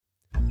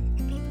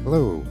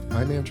Hello,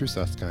 I'm Andrew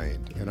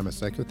Suskind, and I'm a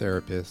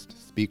psychotherapist,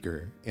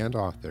 speaker, and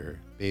author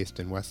based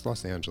in West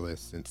Los Angeles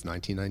since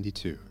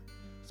 1992,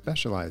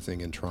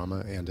 specializing in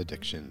trauma and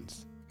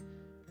addictions.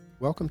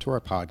 Welcome to our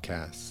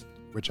podcast,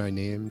 which I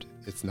named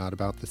It's Not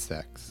About the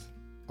Sex,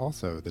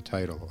 also the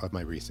title of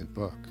my recent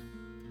book.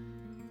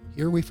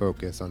 Here we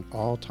focus on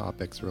all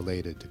topics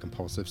related to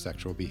compulsive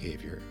sexual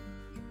behavior,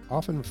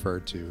 often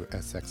referred to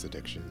as sex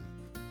addiction.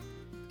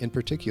 In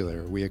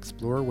particular, we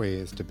explore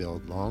ways to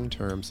build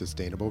long-term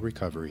sustainable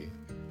recovery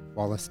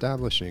while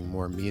establishing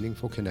more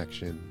meaningful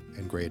connection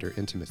and greater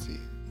intimacy.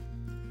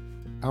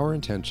 Our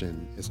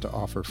intention is to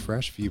offer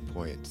fresh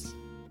viewpoints,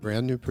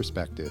 brand new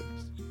perspectives,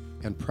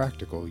 and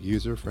practical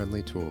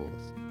user-friendly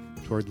tools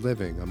toward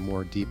living a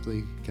more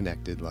deeply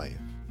connected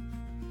life.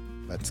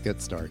 Let's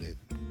get started.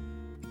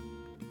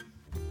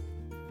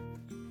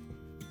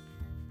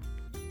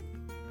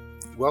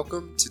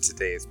 Welcome to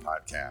today's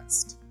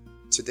podcast.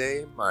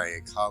 Today, my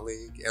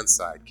colleague and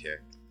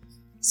sidekick,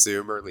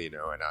 Sue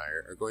Merlino, and I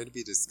are going to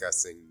be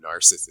discussing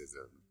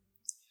narcissism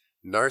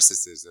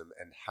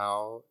and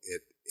how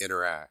it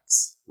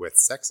interacts with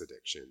sex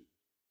addiction.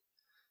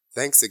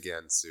 Thanks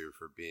again, Sue,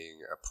 for being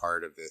a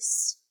part of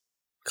this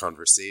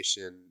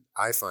conversation.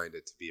 I find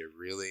it to be a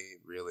really,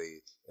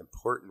 really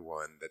important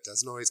one that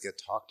doesn't always get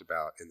talked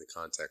about in the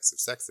context of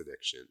sex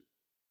addiction.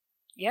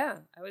 Yeah,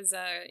 I was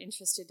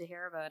interested to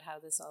hear about how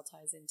this all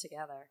ties in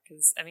together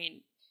because,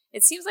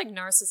 it seems like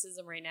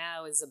narcissism right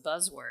now is a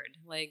buzzword.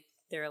 Like,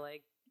 they're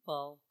like,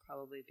 well,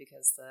 probably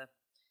because the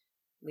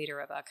leader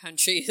of our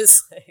country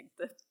is like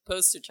the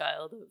poster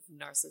child of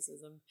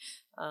narcissism.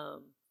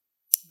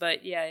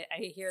 But yeah,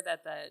 I hear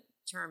that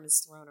term is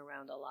thrown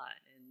around a lot.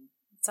 And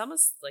it's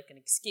almost like an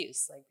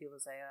excuse. Like, people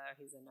say, oh,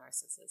 he's a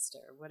narcissist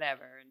or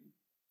whatever. And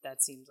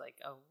that seems like,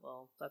 oh,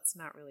 well, that's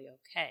not really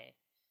okay.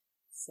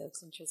 So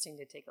it's interesting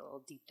to take a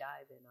little deep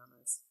dive in on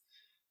this.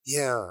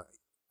 Yeah,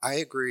 I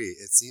agree.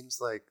 It seems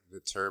like the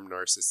term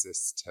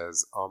narcissist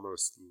has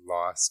almost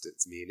lost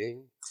its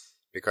meaning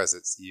because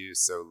it's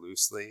used so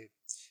loosely.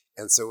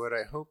 And so what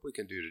I hope we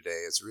can do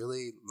today is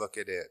really look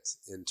at it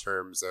in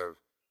terms of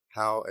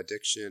how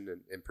addiction,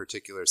 and in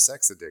particular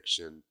sex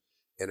addiction,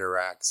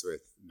 interacts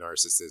with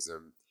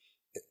narcissism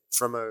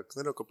from a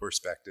clinical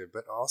perspective,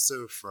 but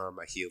also from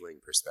a healing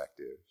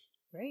perspective.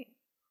 Great.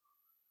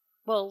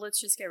 Well,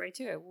 let's just get right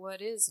to it.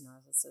 What is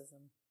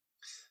narcissism?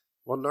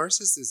 Well,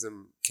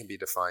 narcissism can be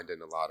defined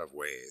in a lot of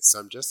ways. So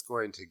I'm just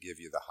going to give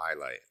you the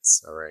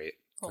highlights, all right?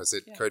 Because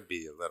it could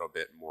be a little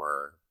bit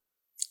more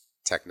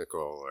technical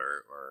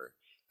or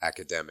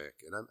academic.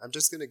 And I'm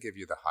just going to give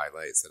you the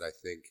highlights that I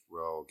think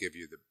will give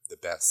you the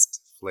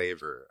best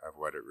flavor of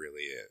what it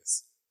really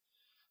is.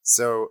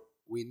 So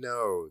we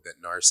know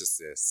that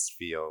narcissists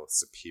feel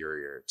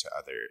superior to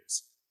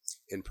others.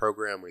 In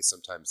program, we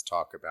sometimes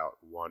talk about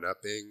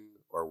one-upping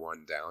or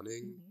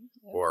one-downing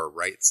or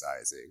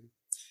right-sizing.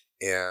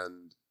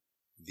 And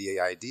the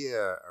idea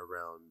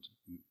around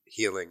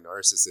healing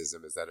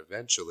narcissism is that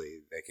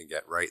eventually they can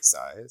get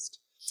right-sized,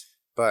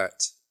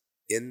 but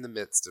in the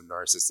midst of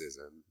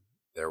narcissism,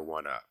 they're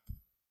one-up,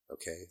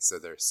 okay? So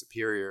they're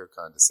superior,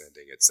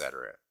 condescending,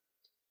 etc.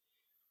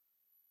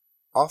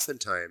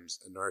 Oftentimes,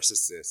 a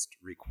narcissist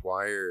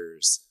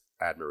requires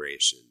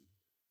admiration.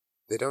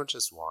 They don't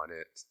just want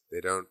it.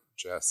 They don't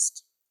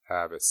just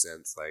have a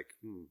sense like,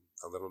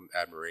 a little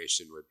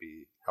admiration would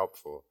be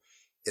helpful.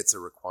 It's a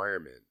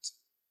requirement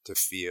to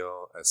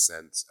feel a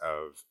sense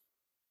of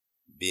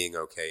being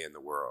okay in the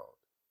world.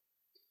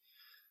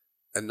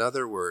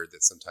 Another word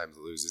that sometimes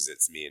loses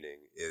its meaning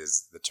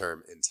is the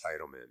term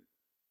entitlement.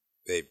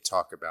 They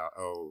talk about,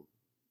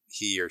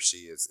 he or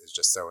she is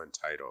just so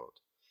entitled.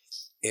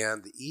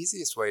 And the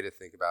easiest way to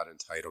think about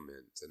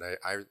entitlement, and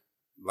I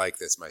like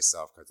this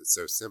myself because it's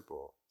so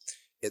simple,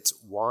 it's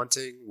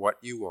wanting what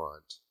you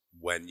want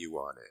when you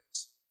want it.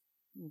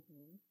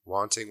 Mm-hmm.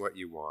 Wanting what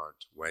you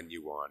want when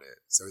you want it.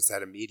 So it's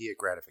that immediate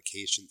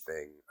gratification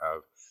thing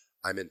of,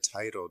 I'm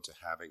entitled to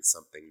having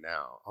something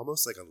now.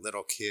 Almost like a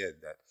little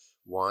kid that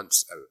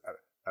wants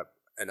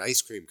an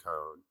ice cream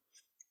cone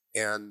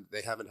and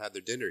they haven't had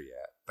their dinner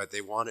yet, but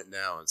they want it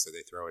now, and so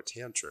they throw a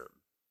tantrum.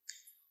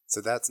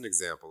 So that's an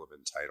example of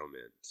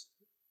entitlement.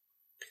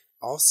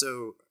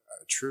 Also,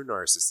 a true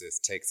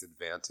narcissist takes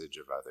advantage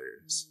of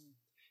others.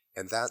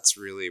 And that's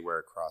really where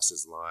it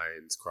crosses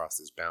lines,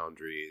 crosses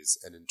boundaries,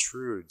 and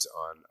intrudes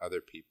on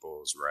other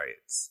people's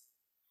rights.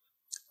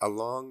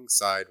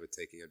 Alongside with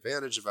taking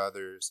advantage of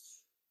others,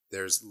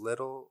 there's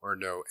little or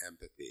no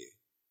empathy,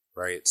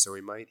 right? So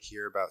we might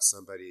hear about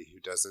somebody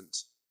who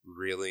doesn't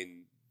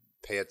really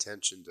pay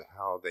attention to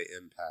how they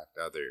impact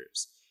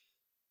others.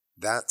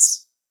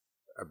 That's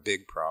a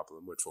big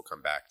problem, which we'll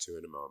come back to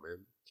in a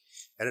moment.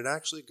 And it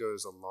actually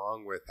goes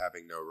along with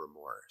having no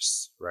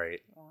remorse, right?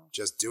 Wow.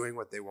 Just doing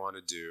what they want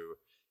to do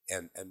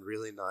and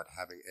really not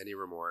having any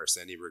remorse,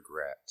 any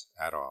regret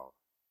at all.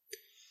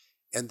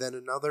 And then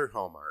another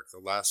hallmark, the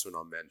last one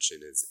I'll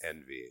mention, is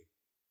envy.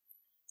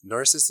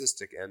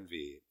 Narcissistic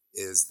envy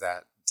is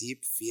that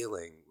deep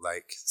feeling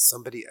like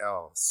somebody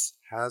else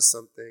has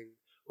something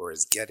or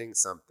is getting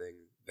something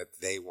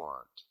that they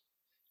want.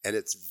 And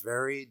it's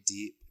very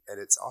deep, and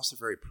it's also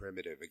very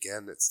primitive.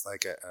 Again, it's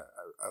like a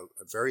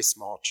very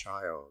small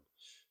child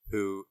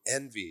who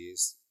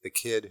envies the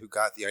kid who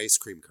got the ice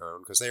cream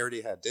cone because they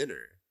already had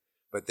dinner,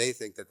 but they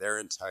think that they're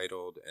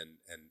entitled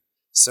and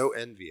so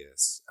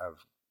envious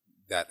of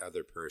that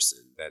other person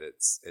that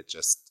it's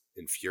just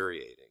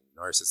infuriating.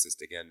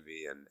 Narcissistic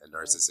envy and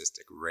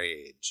narcissistic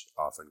rage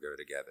often go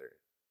together.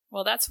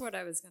 Well, that's what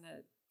I was going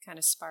to kind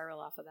of spiral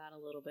off of that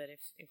a little bit,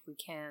 if we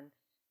can.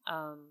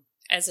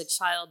 As a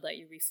child that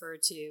you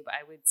referred to,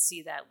 I would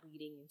see that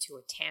leading into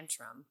a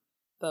tantrum.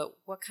 But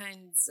what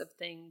kinds of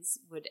things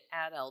would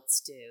adults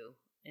do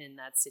in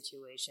that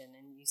situation?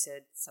 And you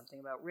said something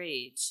about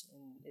rage.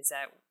 And is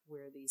that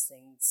where these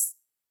things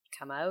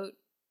come out?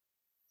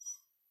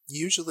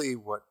 Usually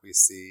what we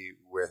see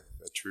with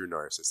a true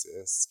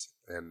narcissist,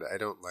 and I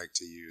don't like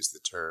to use the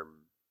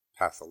term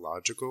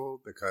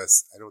pathological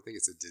because I don't think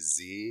it's a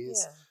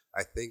disease.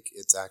 Yeah. I think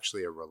it's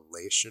actually a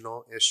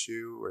relational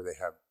issue where they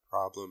have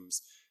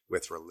problems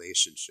with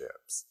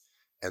relationships.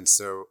 And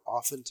so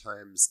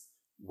oftentimes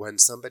when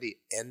somebody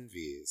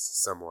envies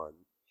someone,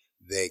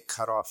 they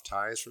cut off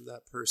ties from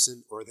that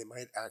person, or they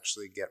might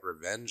actually get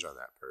revenge on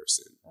that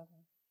person,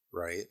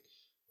 right?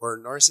 Or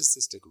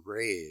narcissistic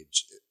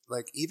rage,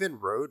 like even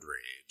road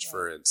rage,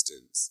 for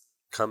instance,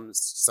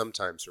 comes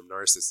sometimes from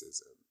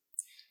narcissism.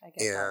 I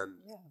get that.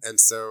 Yeah. And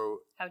so,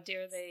 how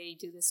dare they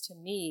do this to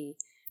me?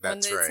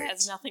 That's when right. It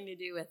has nothing to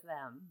do with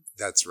them.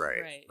 That's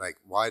right. Like,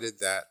 why did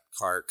that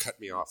car cut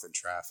me off in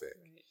traffic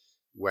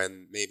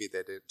when maybe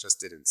they just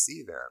didn't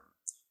see them?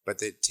 But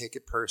they take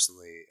it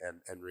personally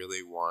and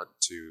really want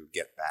to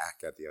get back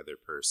at the other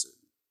person.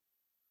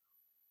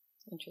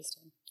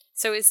 Interesting.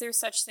 So is there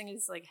such thing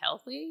as like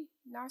healthy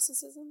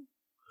narcissism?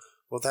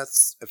 Well,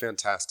 that's a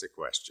fantastic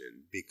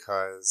question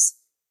because,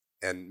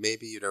 and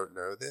maybe you don't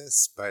know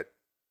this, but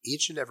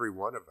each and every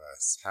one of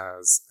us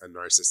has a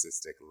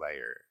narcissistic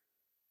layer.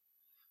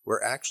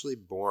 We're actually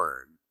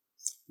born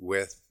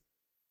with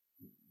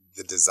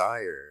the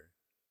desire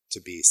to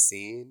be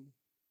seen,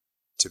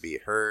 to be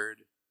heard,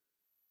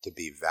 to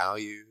be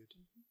valued,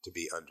 to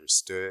be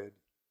understood,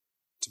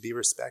 to be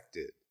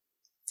respected.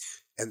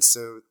 And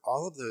so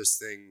all of those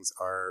things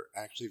are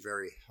actually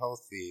very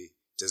healthy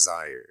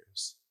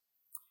desires.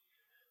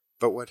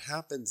 But what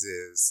happens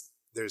is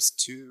there's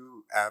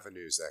two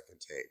avenues that can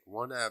take.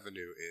 One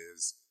avenue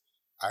is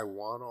I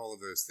want all of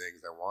those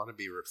things. I want to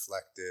be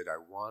reflected. I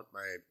want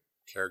my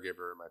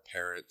caregiver, my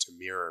parent to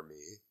mirror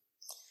me.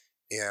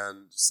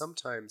 And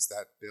sometimes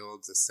that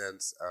builds a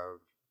sense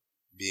of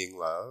being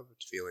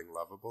loved, feeling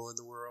lovable in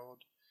the world,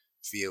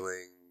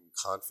 feeling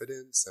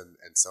confidence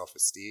and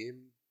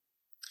self-esteem.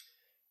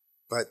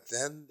 But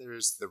then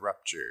there's the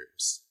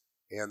ruptures.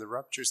 And the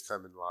ruptures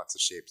come in lots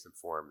of shapes and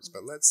forms.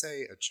 But let's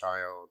say a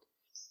child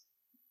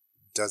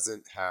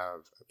doesn't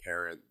have a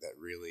parent that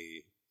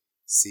really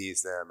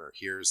sees them or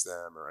hears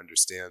them or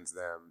understands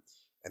them.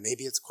 And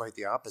maybe it's quite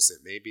the opposite.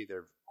 Maybe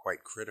they're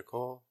quite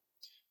critical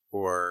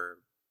or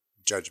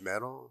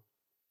judgmental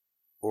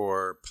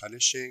or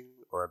punishing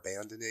or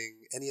abandoning,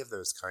 any of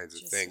those kinds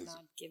of things. Just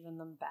not giving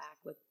them back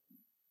what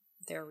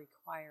they're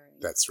requiring.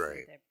 That's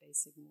right. Their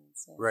basic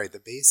needs. Yeah. Right,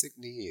 the basic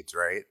needs,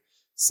 right?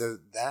 So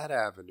that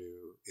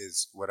avenue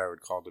is what I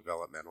would call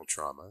developmental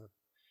trauma.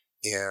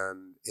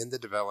 And in the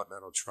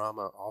developmental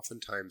trauma,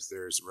 oftentimes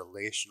there's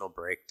relational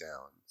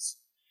breakdowns.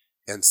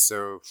 And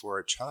so for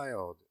a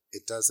child,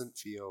 it doesn't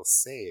feel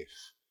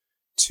safe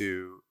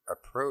to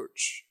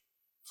approach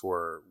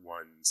for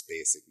one's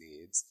basic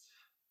needs.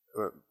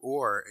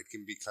 Or it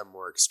can become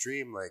more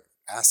extreme, like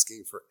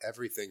asking for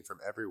everything from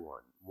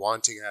everyone,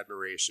 wanting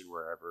admiration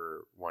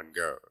wherever one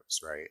goes,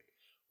 right?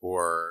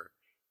 Or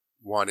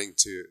wanting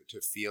to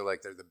feel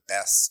like they're the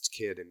best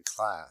kid in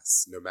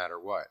class no matter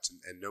what.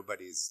 And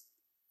nobody's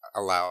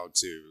allowed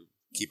to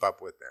keep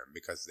up with them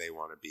because they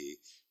want to be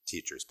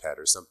teacher's pet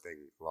or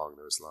something along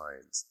those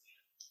lines.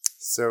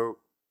 So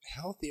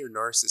healthier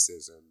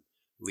narcissism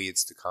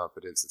leads to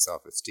confidence and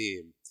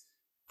self-esteem.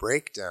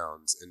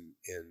 Breakdowns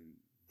in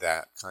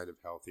that kind of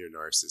healthier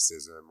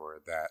narcissism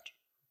or that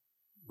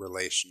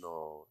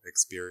relational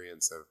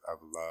experience of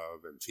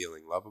love and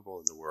feeling lovable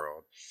in the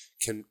world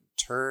can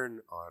turn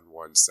on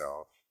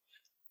oneself.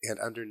 And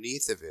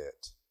underneath of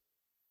it,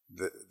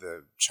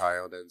 the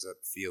child ends up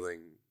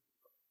feeling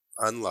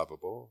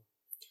unlovable,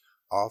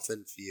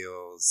 often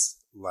feels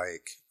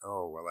like,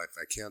 oh, well, if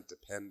I can't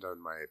depend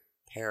on my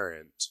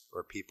parent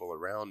or people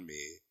around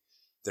me,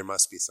 there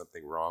must be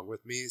something wrong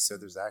with me. So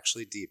there's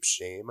actually deep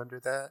shame under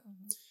that.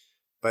 Mm-hmm.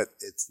 But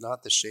it's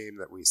not the shame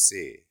that we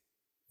see.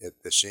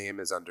 The shame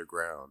is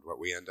underground. What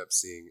we end up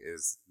seeing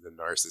is the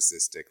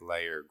narcissistic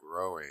layer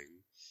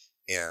growing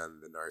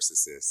and the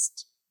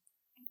narcissist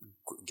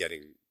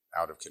getting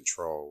out of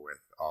control with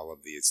all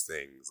of these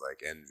things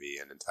like envy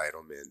and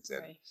entitlement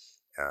and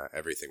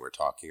everything we're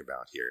talking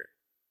about here.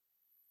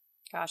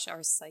 Gosh,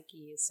 our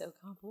psyche is so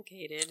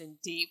complicated and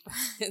deep.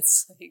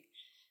 It's like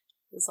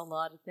there's a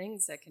lot of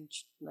things that can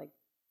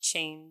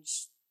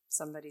change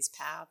somebody's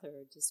path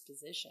or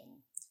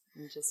disposition.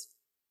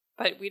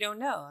 But we don't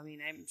know. I mean,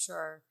 I'm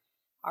sure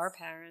our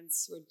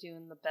parents were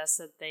doing the best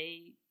that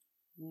they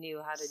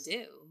knew how to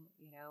do,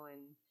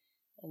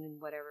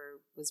 and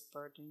whatever was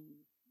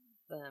burdening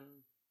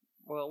them,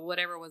 well,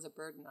 whatever was a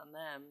burden on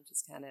them,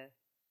 just kind of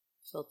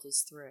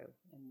filters through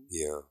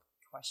and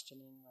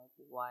questioning like,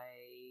 why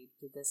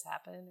did this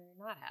happen or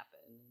not happen?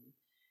 And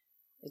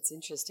it's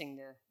interesting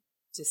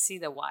to see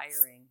the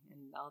wiring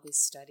and all these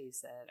studies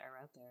that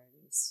are out there.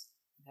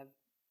 Have,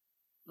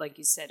 like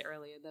you said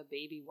earlier, the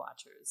baby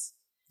watchers.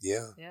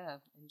 Yeah. Yeah.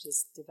 And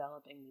just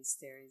developing these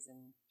theories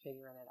and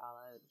figuring it all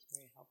out is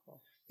very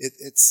helpful.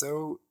 It's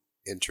so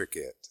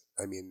intricate.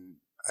 I mean,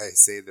 I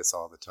say this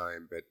all the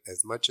time, but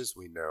as much as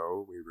we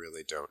know, we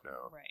really don't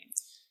know. Right.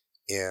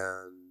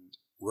 And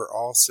we're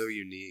all so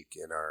unique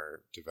in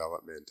our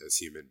development as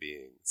human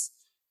beings.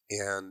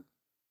 And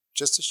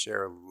just to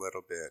share a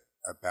little bit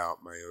about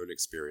my own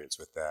experience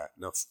with that,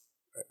 now,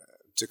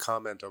 to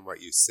comment on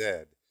what you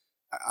said,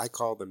 I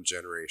call them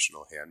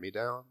generational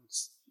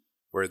hand-me-downs,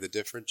 where the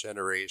different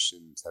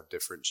generations have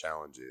different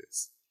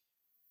challenges,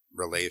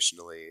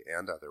 relationally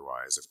and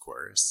otherwise, of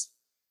course.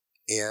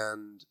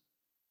 And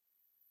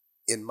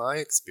in my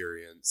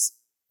experience,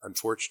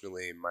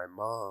 unfortunately, my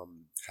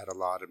mom had a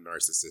lot of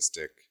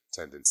narcissistic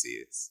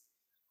tendencies.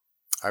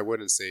 I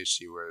wouldn't say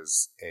she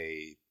was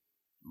a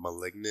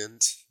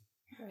malignant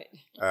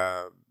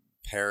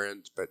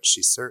parent, but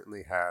she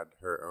certainly had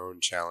her own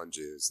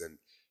challenges and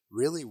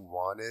really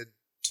wanted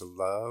to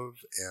love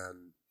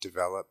and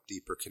develop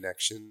deeper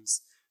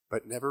connections,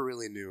 but never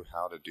really knew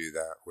how to do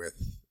that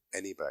with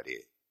anybody,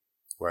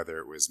 whether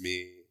it was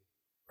me,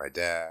 my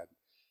dad,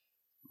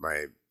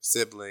 my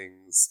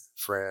siblings,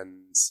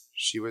 friends.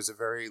 She was a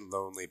very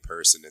lonely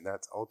person, and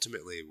that's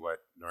ultimately what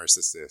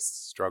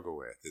narcissists struggle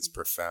with, is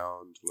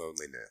profound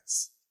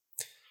loneliness.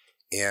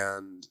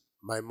 And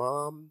my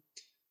mom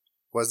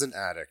was an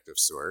addict of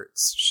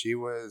sorts. She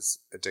was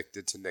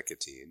addicted to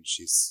nicotine.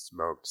 She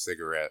smoked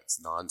cigarettes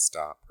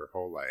nonstop her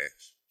whole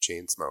life,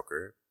 chain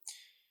smoker.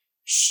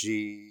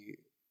 She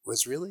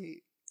was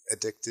really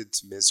addicted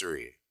to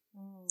misery.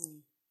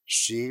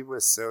 She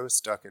was so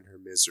stuck in her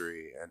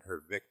misery and her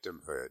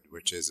victimhood,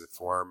 which is a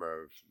form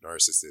of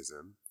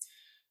narcissism,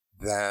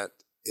 that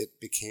it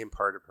became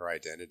part of her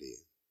identity.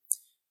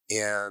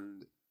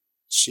 And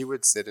she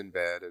would sit in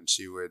bed and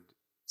she would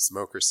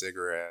smoke her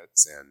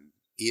cigarettes and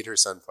eat her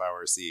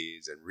sunflower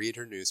seeds and read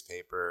her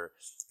newspaper.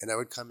 And I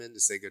would come in to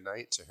say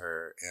goodnight to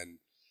her, and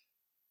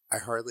I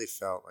hardly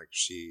felt like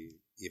she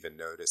even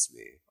noticed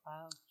me.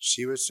 Wow.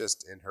 She was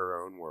just in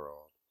her own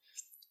world.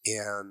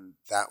 And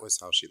that was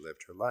how she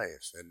lived her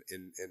life. And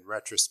in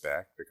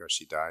retrospect, because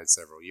she died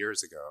several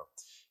years ago,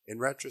 in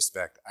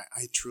retrospect,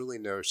 I truly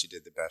know she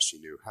did the best she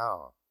knew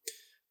how.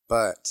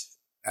 But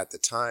at the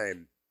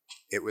time,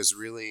 it was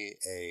really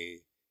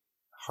a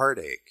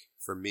heartache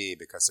for me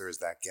because there was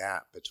that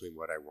gap between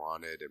what I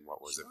wanted and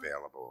what was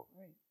available.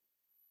 Right.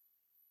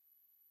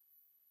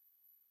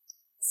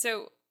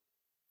 So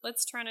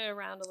let's turn it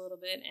around a little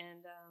bit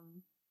and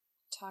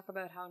talk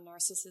about how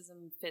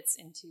narcissism fits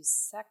into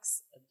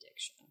sex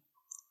addiction.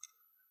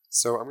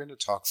 So I'm going to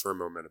talk for a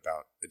moment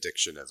about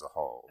addiction as a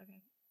whole.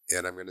 Okay.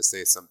 And I'm going to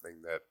say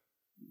something that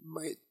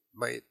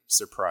might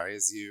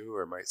surprise you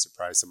or might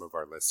surprise some of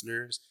our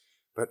listeners.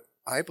 But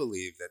I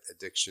believe that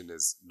addiction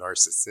is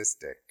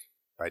narcissistic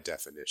by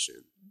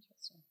definition.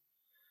 Interesting.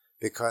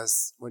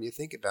 Because when you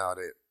think about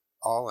it,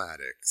 all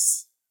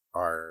addicts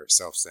are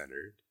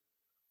self-centered.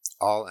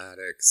 All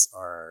addicts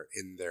are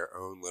in their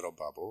own little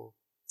bubble.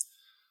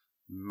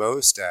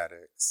 Most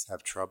addicts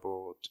have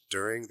trouble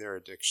during their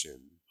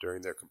addiction,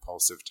 during their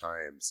compulsive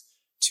times,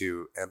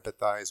 to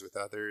empathize with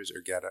others or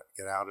get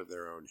out of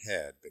their own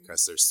head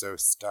because they're so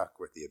stuck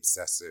with the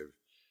obsessive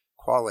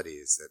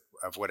qualities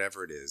of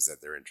whatever it is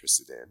that they're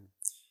interested in.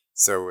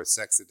 So with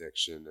sex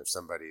addiction, if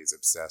somebody's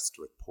obsessed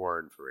with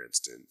porn, for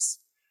instance,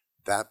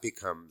 that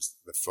becomes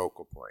the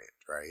focal point,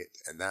 right?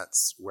 And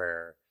that's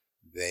where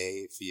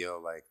they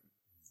feel like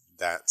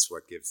that's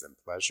what gives them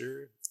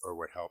pleasure or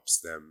what helps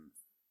them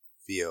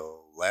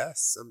feel less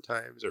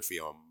sometimes or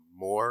feel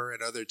more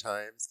at other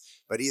times.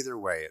 But either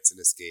way, it's an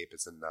escape,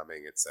 it's a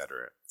numbing,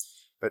 etc.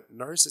 But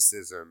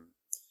narcissism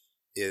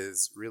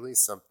is really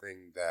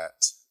something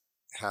that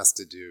has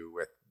to do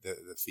with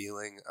the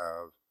feeling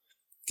of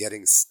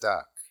getting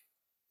stuck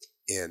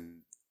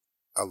in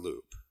a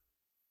loop,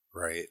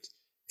 right?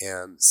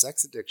 And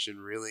sex addiction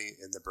really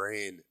in the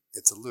brain,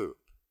 it's a loop.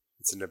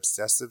 It's an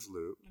obsessive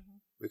loop. Mm-hmm.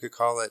 We could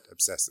call it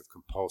obsessive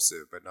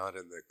compulsive, but not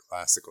in the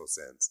classical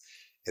sense.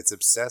 It's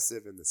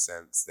obsessive in the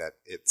sense that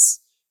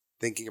it's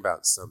thinking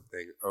about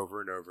something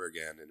over and over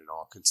again in an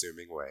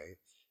all-consuming way,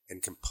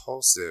 and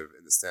compulsive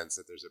in the sense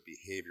that there's a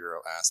behavioral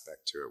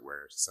aspect to it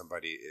where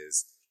somebody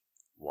is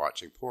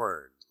watching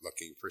porn,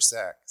 looking for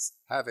sex,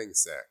 having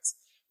sex,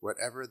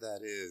 whatever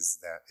that is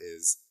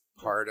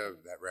part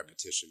of that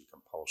repetition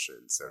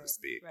compulsion, so to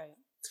speak. Right.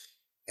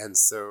 And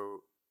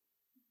so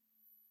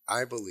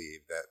I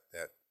believe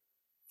that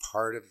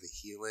part of the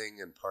healing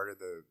and part of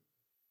the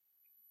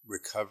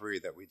recovery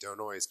that we don't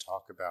always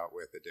talk about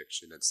with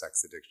addiction and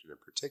sex addiction in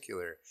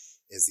particular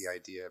is the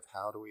idea of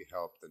how do we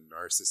help the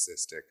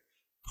narcissistic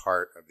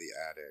part of the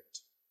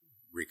addict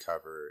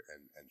recover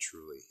and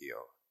truly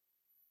heal.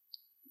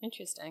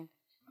 Interesting.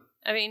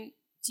 I mean,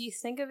 do you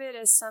think of it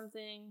as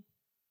something,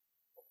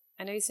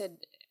 I know you said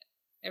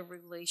a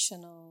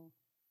relational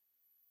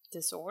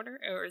disorder,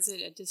 or is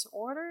it a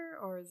disorder,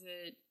 or is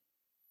it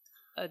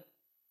a,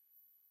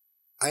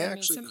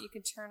 something you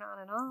can turn on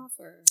and off,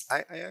 or?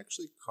 I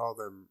actually call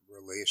them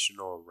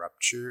relational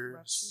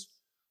ruptures,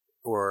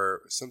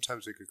 or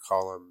sometimes we could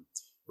call them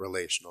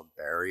relational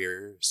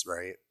barriers,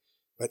 right?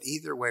 But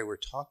either way, we're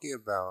talking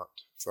about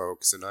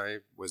folks, and I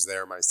was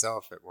there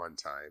myself at one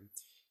time,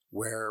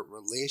 where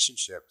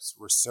relationships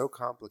were so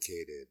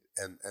complicated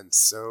and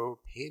so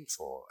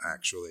painful,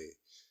 actually,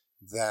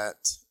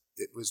 that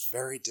it was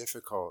very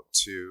difficult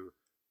to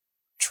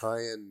try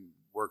and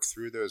work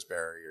through those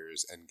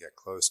barriers and get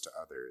close to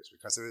others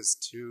because it was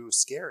too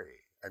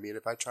scary. I mean,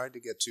 if I tried to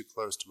get too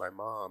close to my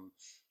mom,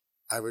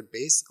 I would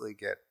basically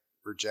get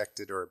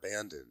rejected or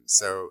abandoned. Right.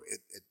 So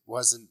it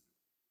wasn't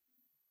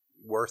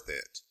worth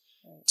it.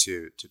 Right.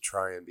 to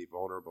try and be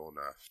vulnerable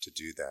enough to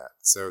do that.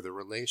 So the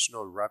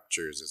relational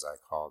ruptures, as I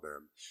call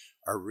them,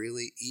 are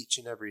really each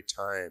and every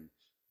time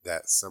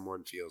that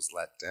someone feels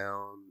let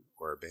down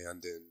or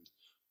abandoned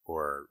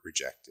or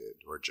rejected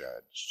or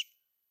judged.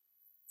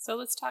 So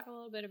let's talk a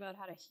little bit about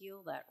how to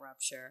heal that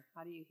rupture.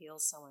 How do you heal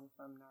someone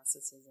from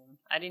narcissism?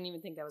 I didn't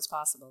even think that was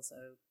possible. So,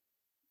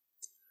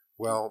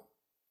 well,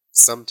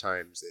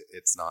 sometimes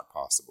it's not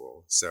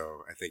possible. So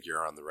I think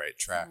you're on the right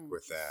track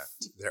with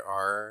that. There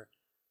are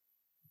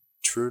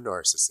true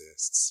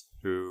narcissists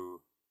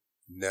who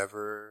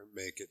never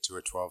make it to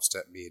a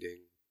 12-step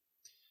meeting,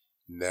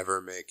 never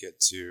make it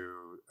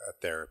to a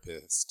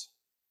therapist,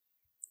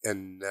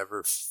 and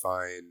never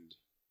find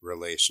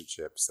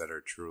relationships that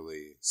are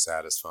truly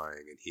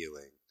satisfying and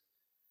healing.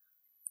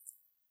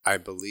 I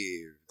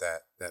believe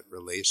that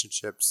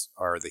relationships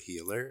are the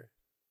healer.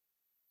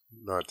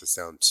 Not to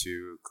sound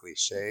too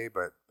cliche,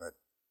 but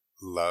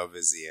love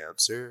is the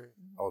answer,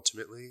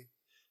 ultimately.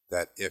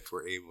 That if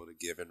we're able to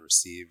give and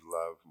receive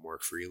love more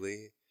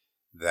freely,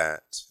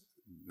 that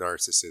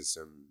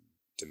narcissism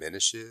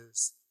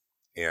diminishes,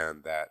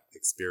 and that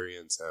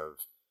experience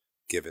of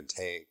give and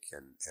take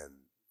and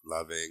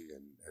loving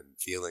and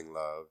feeling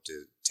loved,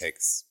 it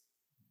takes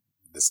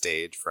the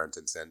stage front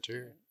and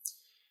center.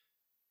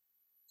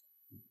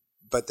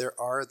 But there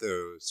are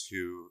those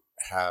who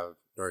have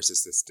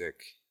narcissistic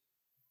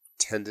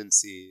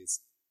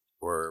tendencies,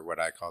 or what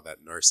I call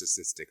that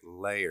narcissistic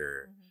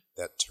layer,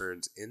 that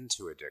turns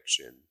into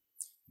addiction,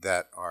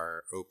 that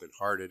are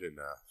open-hearted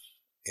enough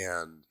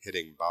and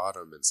hitting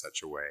bottom in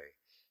such a way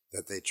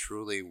that they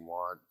truly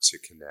want to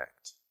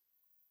connect.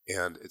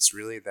 And it's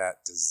really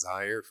that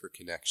desire for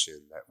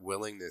connection, that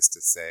willingness to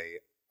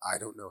say, I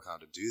don't know how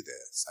to do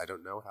this. I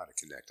don't know how to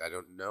connect. I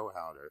don't know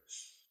how to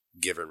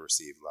give and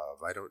receive love.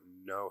 I don't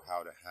know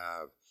how to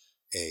have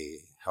a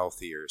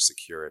healthier,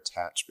 secure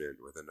attachment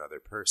with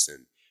another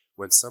person.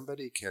 When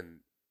somebody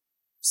can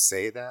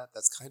say that,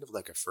 that's kind of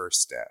like a first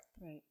step.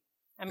 Right.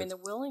 I mean, the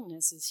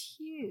willingness is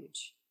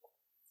huge.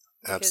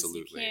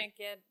 Absolutely.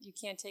 You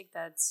can't take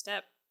that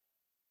step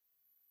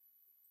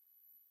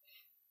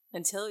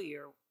until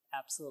you're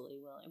absolutely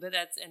willing. But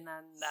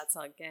that's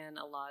again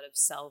a lot of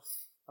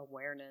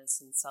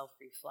self-awareness and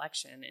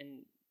self-reflection.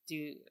 And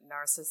do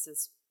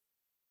narcissists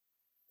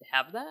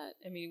have that?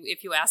 I mean,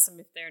 if you ask them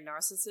if they're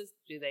narcissists,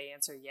 do they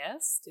answer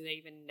yes? Do they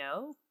even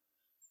know?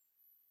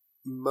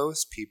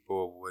 Most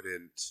people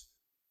wouldn't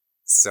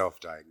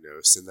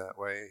self-diagnose in that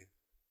way.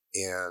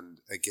 And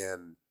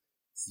again,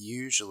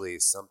 usually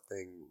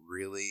something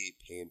really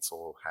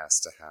painful has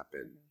to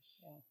happen,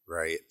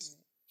 right?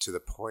 To the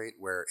point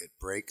where it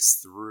breaks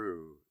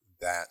through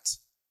that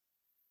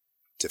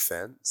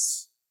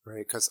defense,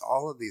 right? Because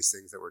all of these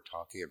things that we're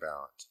talking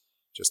about,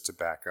 just to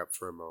back up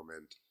for a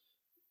moment,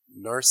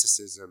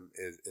 narcissism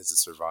is a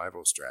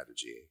survival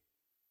strategy.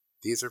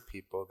 These are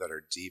people that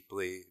are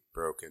deeply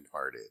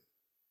brokenhearted,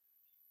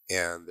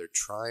 and they're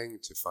trying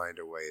to find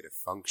a way to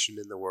function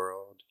in the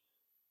world,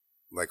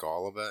 like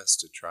all of us,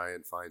 to try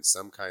and find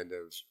some kind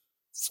of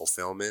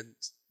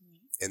fulfillment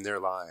in their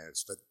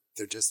lives, but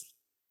they're just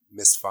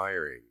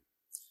misfiring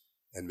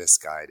and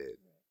misguided.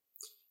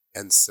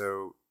 And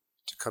so,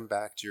 to come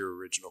back to your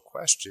original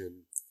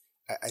question,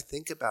 I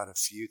think about a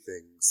few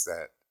things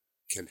that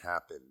can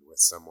happen with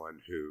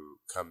someone who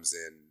comes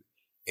in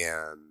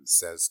and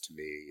says to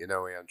me, you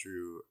know,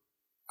 Andrew,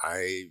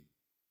 I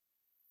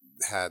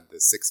had the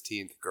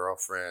 16th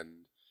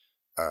girlfriend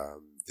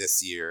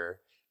this year,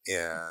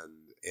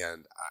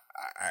 and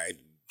I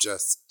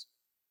just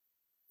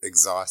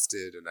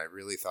exhausted, and I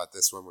really thought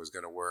this one was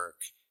going to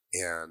work,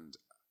 and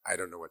I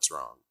don't know what's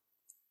wrong.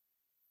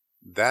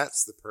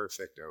 That's the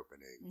perfect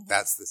opening.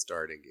 That's the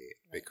starting gate,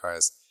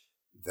 because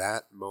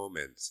that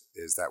moment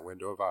is that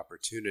window of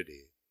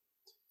opportunity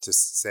to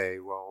say,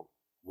 well,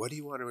 what do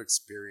you want to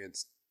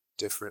experience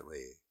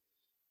differently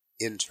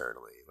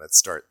internally? Let's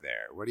start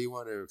there. What do you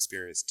want to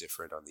experience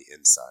different on the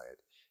inside?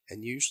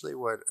 And usually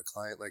what a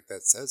client like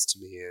that says to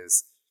me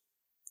is,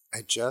 I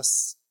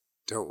just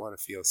don't want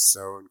to feel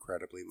so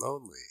incredibly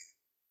lonely.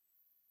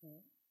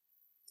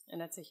 And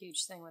that's a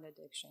huge thing with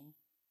addiction.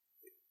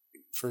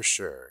 For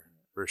sure.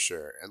 For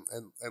sure.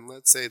 And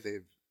let's say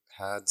they've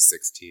had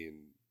 16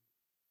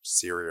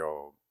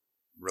 serial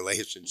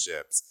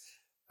relationships.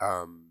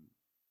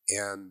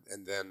 And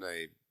then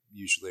I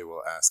usually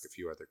will ask a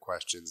few other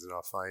questions, and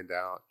I'll find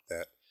out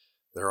that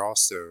they're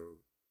also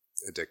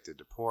addicted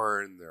to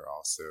porn. They're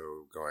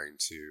also going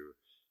to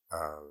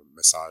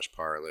massage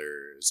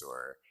parlors,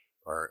 or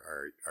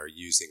are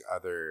using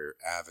other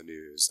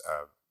avenues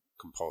of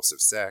compulsive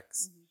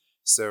sex. Mm-hmm.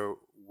 So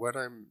what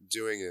I'm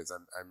doing is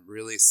I'm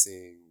really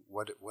seeing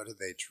what do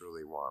they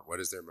truly want? What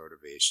is their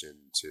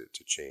motivation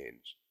to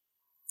change?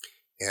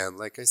 And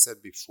like I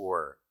said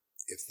before,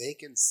 if they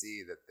can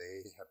see that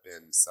they have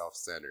been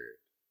self-centered,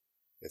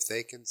 if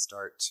they can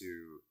start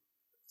to,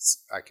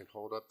 I can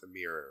hold up the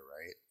mirror,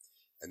 right?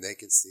 And they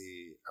can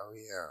see, oh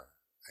yeah,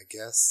 I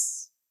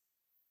guess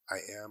I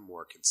am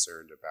more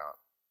concerned about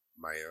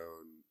my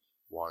own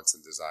wants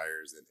and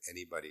desires than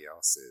anybody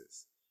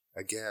else's.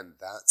 Again,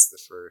 that's the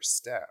first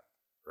step,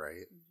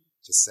 right? Mm-hmm.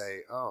 To say,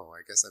 oh,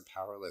 I guess I'm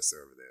powerless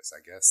over this. I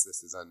guess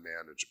this is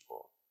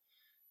unmanageable.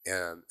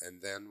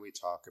 And then we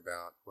talk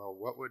about, well,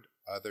 what would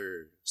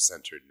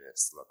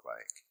other-centeredness look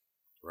like,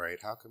 right?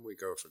 How can we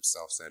go from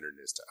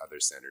self-centeredness to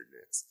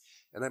other-centeredness?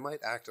 And I might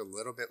act a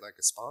little bit like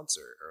a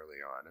sponsor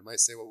early on. I might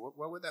say, well,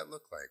 what would that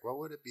look like? What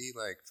would it be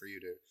like for you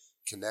to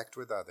connect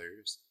with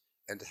others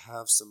and to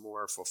have some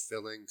more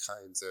fulfilling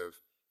kinds of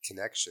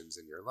connections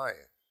in your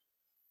life?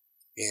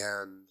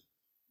 And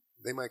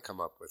they might come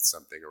up with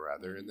something or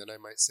other, mm-hmm. and then I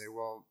might say,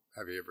 well,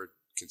 have you ever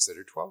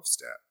considered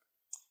 12-step?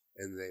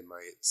 And they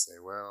might say,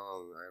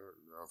 well, I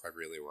don't know if I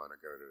really want to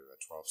go to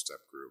a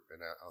 12-step group.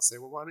 And I'll say,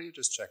 well, why don't you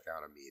just check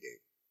out a meeting?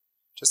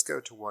 Just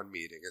go to one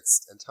meeting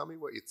and tell me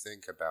what you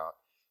think about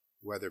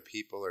whether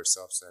people are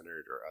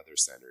self-centered or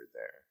other-centered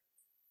there.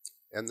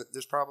 And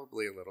there's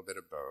probably a little bit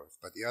of both,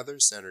 but the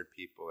other-centered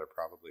people are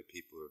probably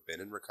people who have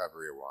been in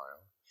recovery a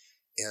while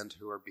and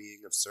who are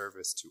being of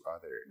service to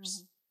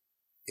others.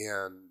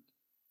 Mm-hmm. And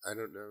I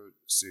don't know,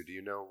 Sue, do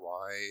you know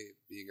why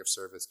being of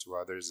service to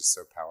others is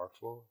so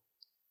powerful?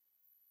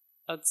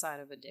 Outside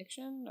of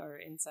addiction or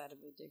inside of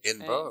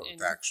addiction? In both,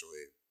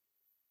 actually.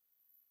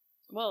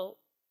 Well,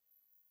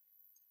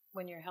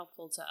 when you're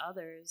helpful to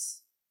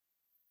others,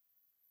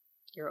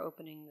 you're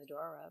opening the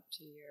door up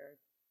to your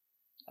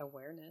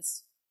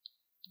awareness,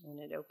 and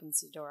it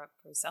opens the door up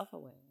for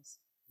self-awareness.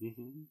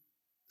 Mm-hmm.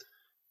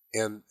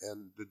 And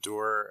the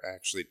door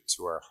actually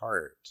to our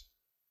heart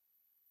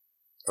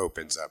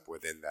opens up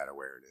within that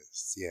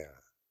awareness.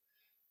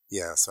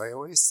 Yeah. So I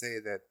always say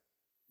that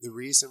the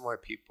reason why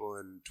people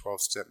in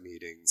 12-step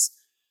meetings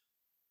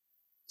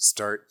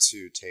start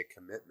to take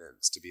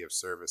commitments to be of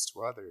service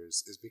to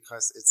others is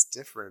because it's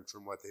different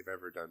from what they've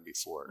ever done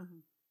before. Mm-hmm.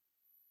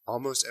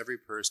 Almost every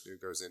person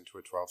who goes into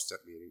a 12-step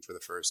meeting for the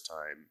first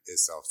time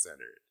is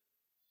self-centered.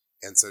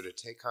 And so to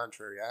take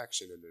contrary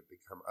action and to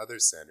become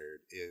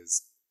other-centered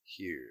is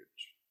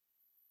huge.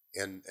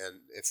 And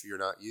if you're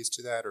not used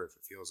to that, or if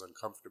it feels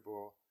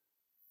uncomfortable,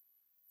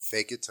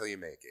 fake it till you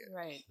make it.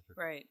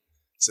 Right.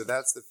 So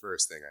that's the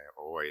first thing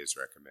I always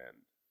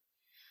recommend.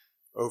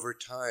 Over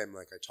time,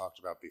 like I talked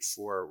about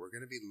before, we're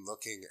going to be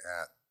looking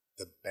at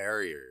the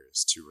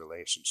barriers to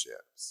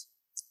relationships.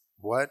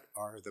 What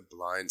are the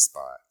blind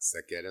spots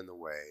that get in the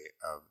way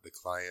of the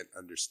client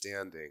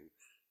understanding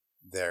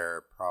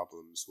their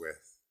problems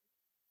with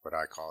what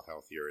I call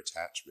healthier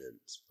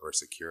attachment or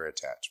secure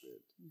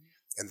attachment? Mm-hmm.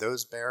 And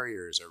those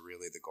barriers are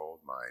really the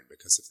gold mine,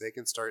 because if they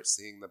can start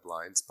seeing the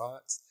blind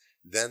spots,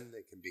 then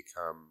they can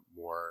become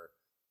more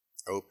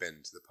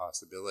open to the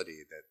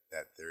possibility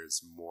that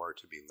there's more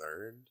to be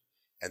learned,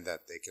 and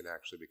that they can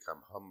actually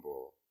become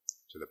humble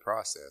to the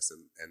process.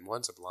 And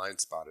once a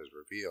blind spot is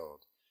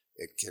revealed,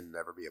 it can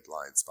never be a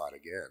blind spot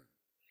again.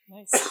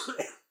 Nice.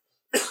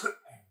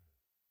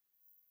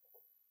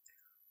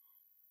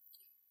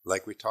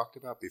 Like we talked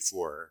about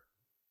before,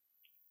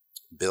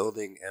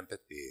 building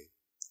empathy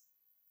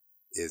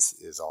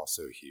is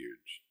also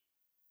huge.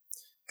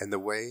 And the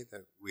way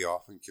that we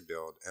often can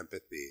build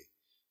empathy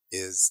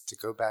is to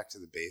go back to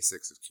the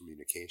basics of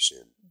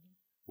communication. Mm-hmm.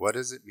 What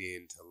does it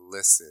mean to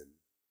listen,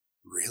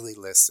 really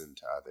listen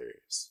to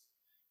others,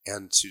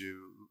 and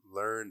to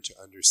learn to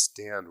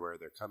understand where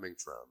they're coming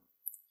from?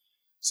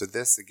 So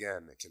this,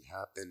 again, it can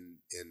happen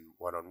in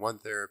one-on-one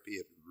therapy.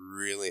 It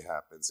really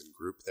happens in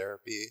group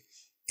therapy,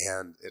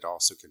 and it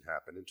also can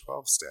happen in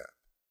 12-step,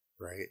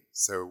 right?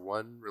 So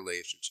one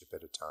relationship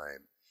at a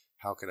time.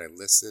 How can I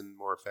listen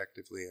more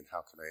effectively, and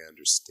how can I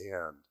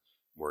understand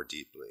more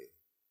deeply?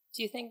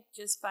 Do you think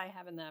just by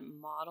having that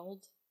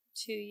modeled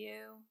to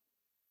you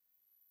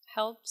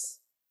helps?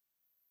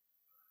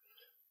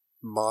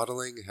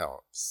 Modeling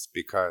helps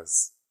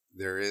because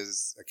there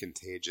is a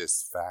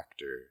contagious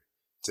factor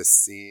to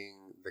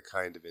seeing the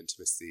kind of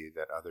intimacy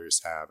that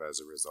others have as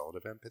a result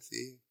of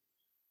empathy,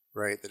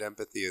 right? That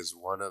empathy is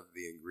one of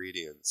the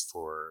ingredients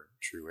for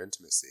true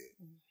intimacy.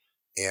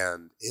 Mm-hmm.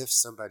 And if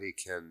somebody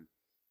can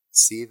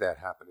see that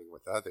happening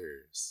with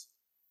others,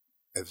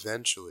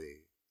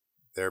 eventually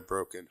their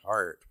broken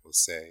heart will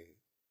say,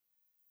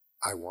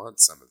 I want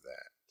some of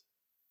that.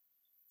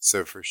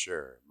 So for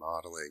sure,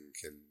 modeling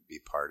can be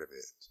part of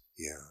it.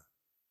 Yeah.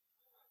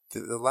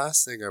 The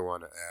last thing I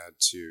want to add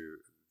to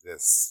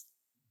this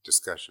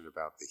discussion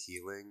about the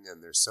healing,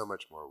 and there's so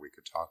much more we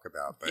could talk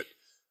about, but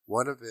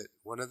one of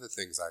the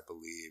things I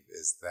believe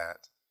is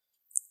that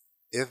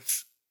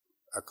if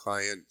a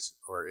client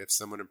or if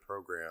someone in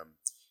program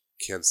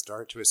can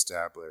start to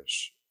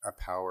establish a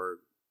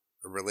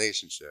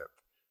relationship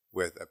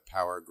with a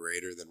power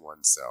greater than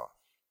oneself,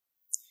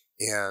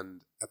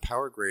 and a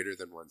power greater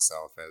than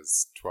oneself,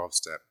 as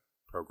 12-step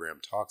program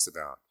talks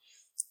about,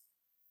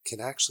 can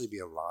actually be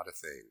a lot of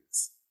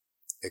things.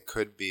 It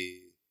could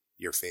be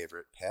your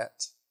favorite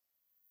pet.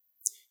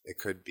 It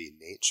could be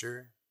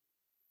nature.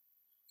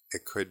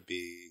 It could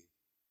be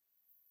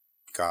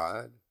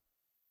God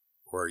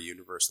or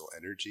universal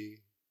energy.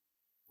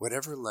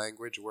 Whatever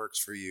language works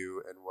for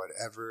you and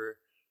whatever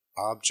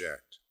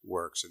object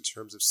works in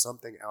terms of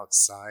something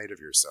outside of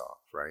yourself,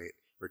 right?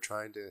 We're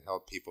trying to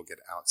help people get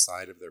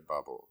outside of their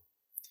bubble.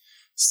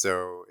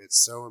 So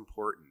it's so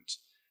important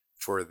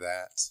for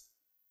that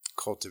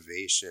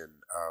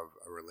cultivation of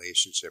a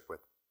relationship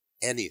with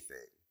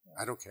anything.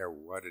 I don't care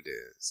what it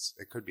is.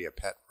 It could be a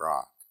pet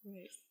rock,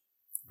 right,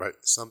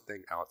 but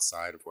something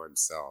outside of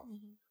oneself,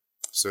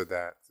 so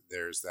that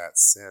there's that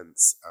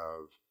sense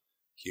of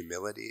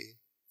humility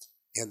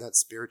and that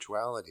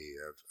spirituality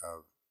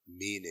of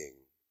meaning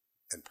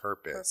and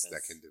purpose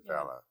that can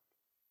develop.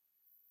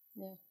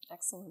 Yeah,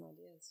 excellent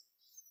ideas.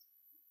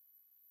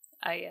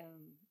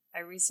 I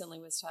recently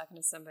was talking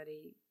to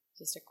somebody,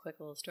 just a quick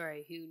little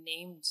story, who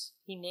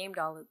named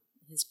all of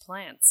his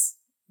plants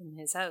in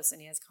his house,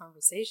 and he has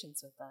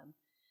conversations with them.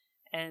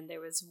 And there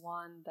was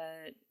one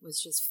that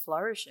was just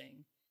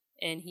flourishing,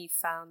 and he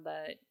found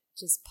that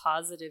just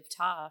positive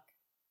talk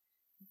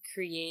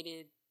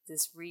created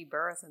this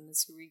rebirth and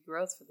this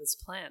regrowth for this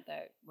plant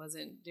that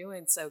wasn't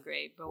doing so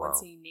great. But once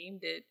he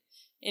named it,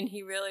 and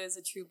he really is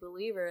a true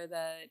believer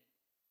that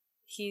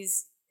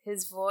his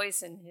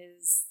voice and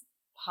his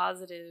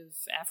positive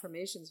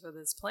affirmations for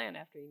this plant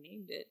after he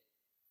named it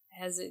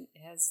has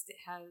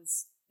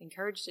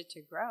encouraged it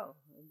to grow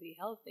and be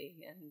healthy.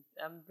 And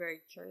I'm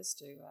very curious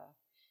to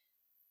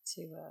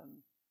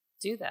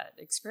do that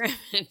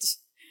experiment.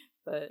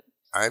 But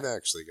I'm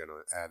actually going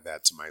to add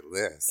that to my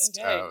list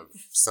of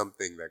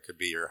something that could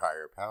be your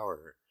higher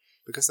power,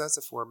 because that's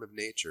a form of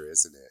nature,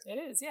 isn't it? It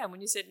is, yeah.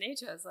 When you said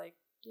nature, I was like,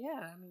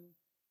 yeah, I mean,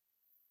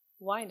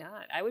 why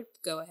not? I would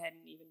go ahead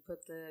and even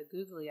put the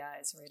googly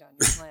eyes right on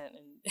your plant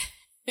and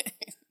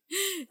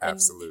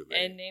absolutely,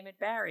 and name it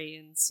Barry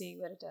and see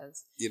what it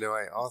does. You know,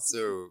 I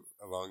also,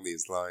 along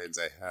these lines,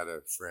 I had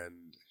a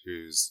friend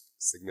whose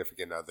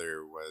significant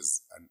other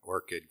was an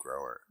orchid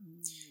grower,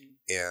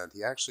 and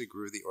he actually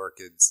grew the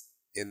orchids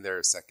in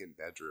their second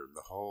bedroom.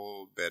 The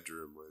whole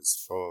bedroom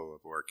was full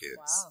of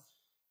orchids. Wow.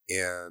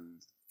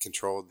 And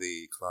controlled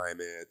the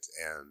climate,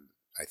 and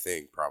I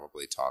think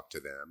probably talked to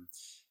them.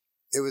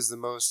 It was the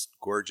most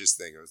gorgeous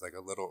thing. It was like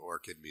a little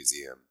orchid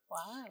museum.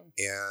 Wow.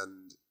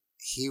 And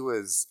he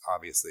was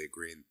obviously a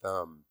green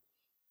thumb,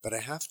 but I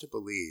have to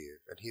believe,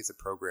 and he's a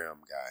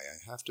program guy,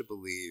 I have to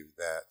believe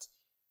that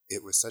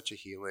it was such a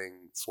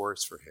healing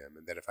force for him,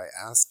 and that if I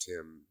asked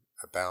him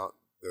about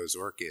those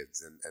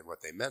orchids and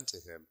what they meant to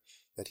him,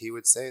 that he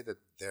would say that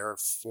they're a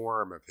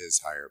form of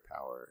his higher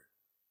power.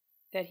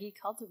 That he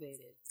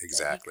cultivated.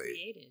 Exactly. That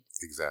he created.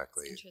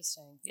 Exactly.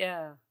 Interesting.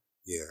 Yeah.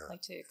 Yeah. I'd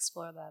like to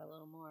explore that a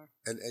little more.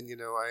 And you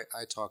know,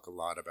 I talk a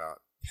lot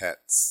about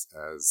pets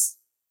as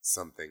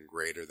something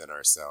greater than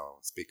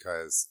ourselves,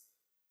 because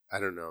I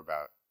don't know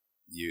about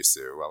you,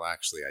 Sue. Well,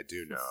 actually, I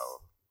do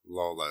know.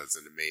 Lola is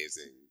an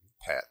amazing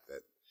pet.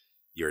 That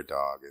your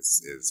dog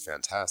is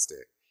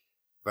fantastic.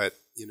 But,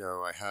 you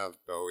know, I have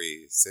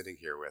Bowie sitting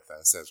here with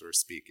us as we're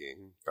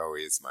speaking.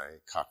 Bowie is my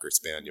Cocker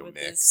Spaniel with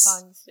mix. With his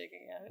tongue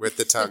sticking out. With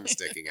the tongue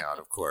sticking out,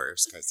 of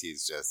course, because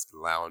he's just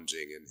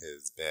lounging in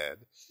his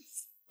bed.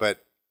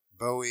 But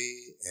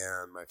Bowie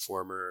and my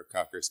former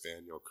Cocker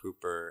Spaniel,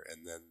 Cooper,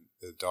 and then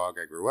the dog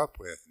I grew up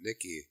with,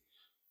 Nikki,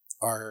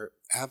 are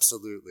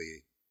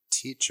absolutely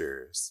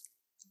teachers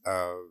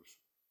of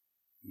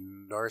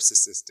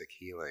narcissistic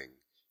healing.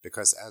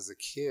 Because as a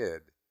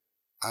kid,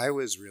 I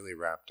was really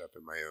wrapped up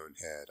in my own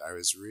head. I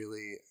was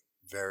really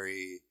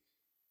very,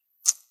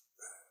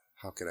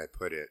 how can I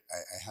put it?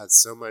 I had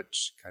so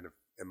much kind of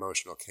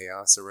emotional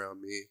chaos around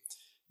me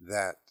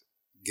that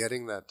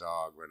getting that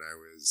dog when I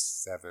was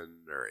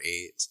 7 or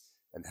 8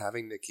 and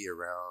having Nikki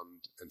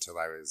around until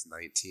I was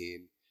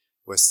 19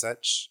 was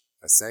such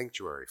a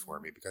sanctuary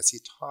for me, because he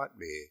taught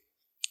me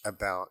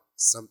about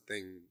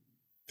something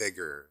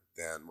bigger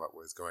than what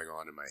was going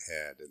on in my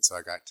head. And so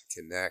I got to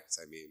connect.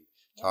 I mean,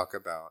 talk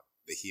about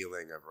the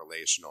healing of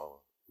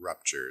relational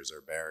ruptures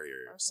or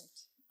barriers.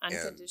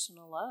 Perfect.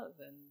 Unconditional love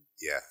and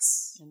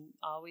yes, and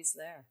always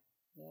there.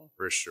 Yeah,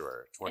 for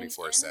sure,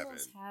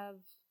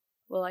 24/7.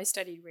 Well, I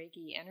studied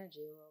Reiki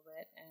energy a little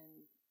bit,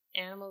 and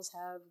animals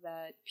have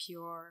that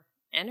pure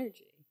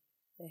energy.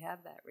 They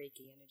have that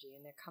Reiki energy,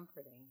 and they're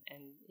comforting.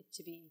 And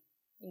to be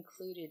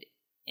included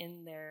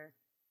in their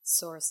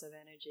source of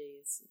energy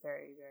is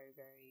very, very,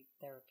 very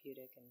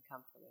therapeutic and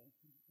comforting.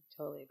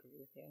 totally agree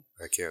with you.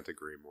 I can't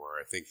agree more.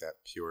 I think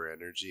that pure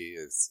energy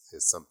is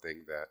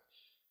something that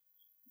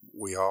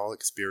we all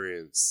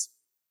experience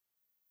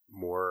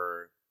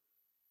more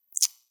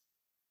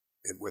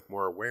and with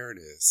more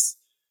awareness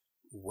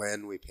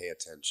when we pay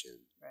attention.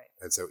 Right.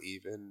 And so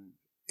even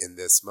in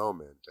this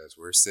moment, as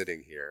we're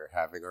sitting here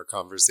having our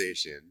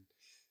conversation,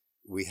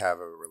 we have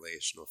a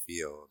relational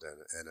field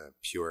and a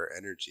pure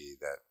energy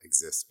that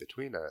exists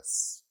between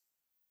us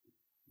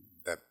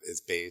that is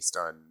based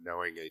on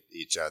knowing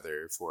each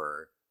other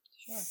for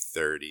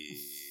 30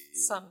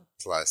 some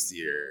plus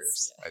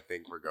years. Yeah. I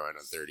think we're going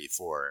on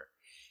 34.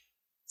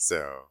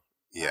 So,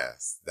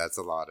 yes, that's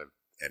a lot of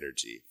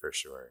energy for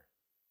sure.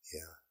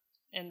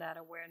 Yeah. And that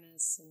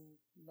awareness and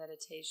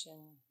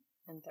meditation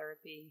and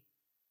therapy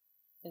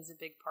is a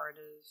big part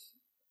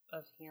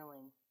of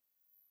healing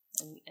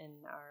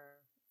and our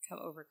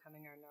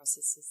overcoming our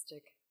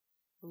narcissistic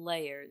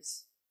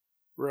layers.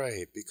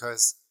 Right,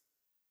 because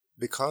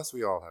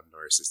we all have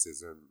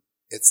narcissism,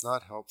 it's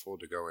not helpful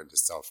to go into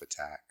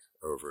self-attack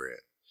over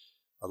it.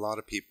 A lot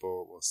of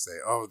people will say,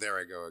 "Oh, there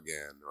I go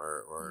again,"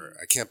 or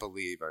 "I can't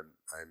believe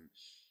I'm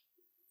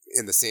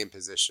in the same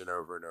position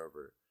over and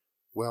over."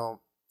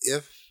 Well,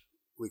 if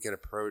we can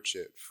approach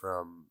it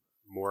from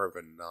more of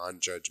a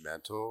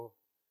non-judgmental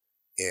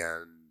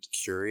and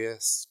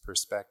curious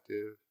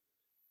perspective,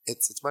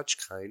 it's much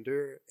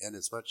kinder and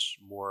it's much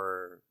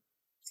more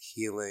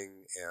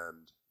healing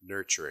and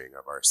nurturing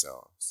of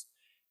ourselves.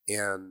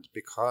 And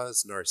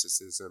because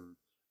narcissism,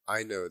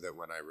 I know that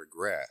when I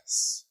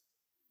regress,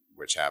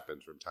 which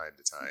happens from time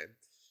to time,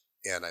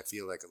 and I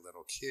feel like a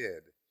little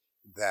kid,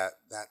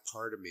 that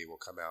part of me will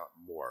come out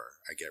more.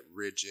 I get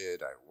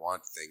rigid. I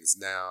want things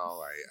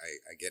now.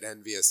 I get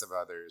envious of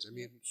others. I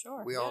mean,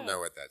 sure, we all know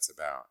what that's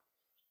about.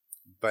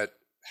 But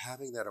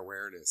having that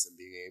awareness and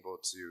being able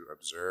to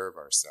observe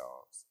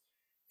ourselves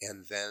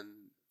and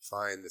then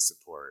find the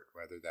support,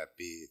 whether that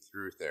be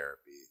through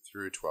therapy,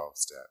 through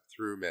 12-step,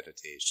 through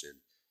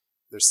meditation,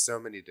 there's so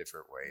many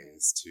different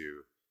ways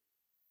to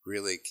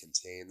really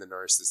contain the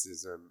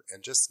narcissism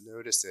and just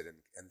notice it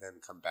and then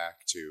come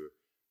back to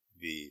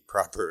the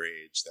proper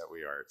age that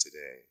we are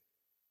today.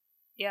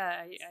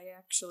 Yeah, I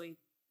actually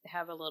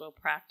have a little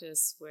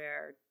practice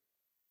where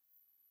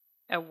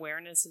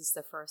awareness is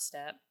the first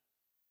step.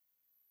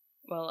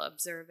 Well,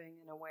 observing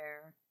and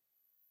aware,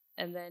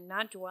 and then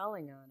not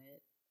dwelling on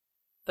it.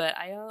 But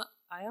I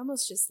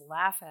almost just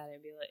laugh at it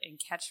and be like, and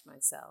catch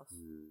myself,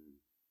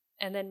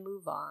 and then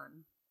move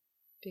on.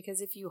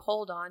 Because if you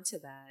hold on to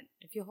that,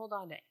 if you hold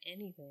on to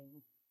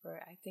anything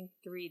for, I think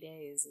 3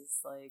 days is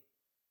like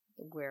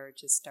where it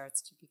just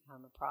starts to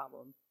become a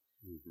problem.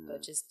 Mm-hmm.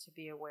 But just to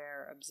be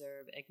aware,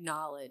 observe,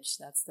 acknowledge,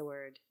 that's the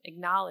word.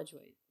 Acknowledge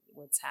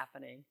what's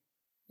happening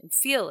and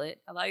feel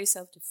it. Allow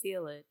yourself to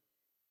feel it.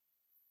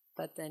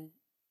 But then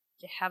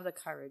have the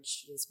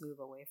courage to just move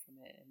away from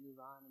it and move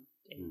on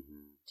and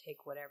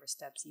take whatever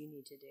steps you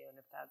need to do. And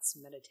if that's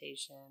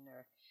meditation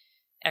or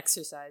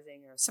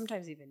exercising or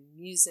sometimes even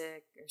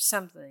music or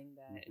something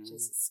that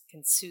just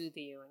can soothe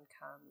you and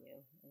calm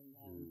you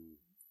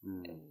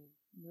and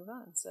move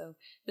on. So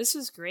this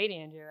was great,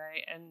 Andrew.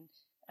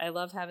 I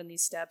love having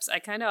these steps. I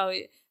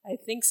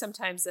think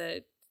sometimes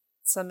that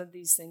some of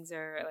these things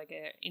are like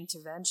an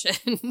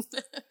intervention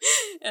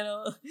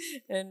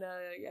and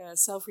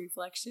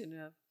self-reflection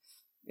of,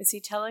 is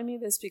he telling me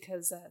this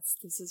because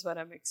this is what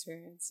I'm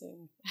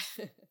experiencing?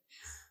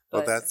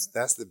 Well,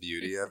 that's the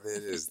beauty of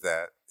it, is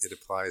that it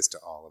applies to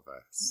all of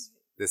us.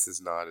 This is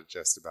not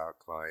just about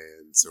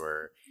clients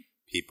or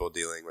people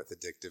dealing with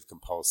addictive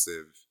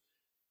compulsive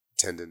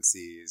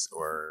tendencies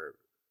or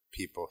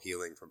people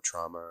healing from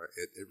trauma.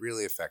 It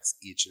really affects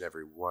each and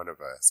every one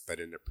of us, but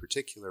in a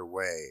particular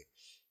way,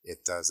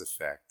 it does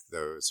affect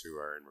those who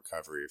are in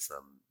recovery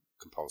from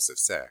compulsive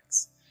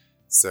sex.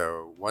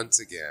 So once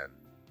again,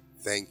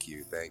 thank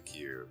you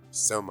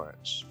so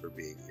much for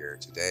being here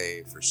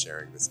today, for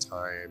sharing this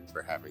time,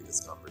 for having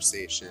this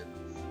conversation,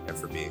 and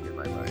for being in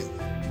my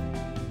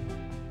life.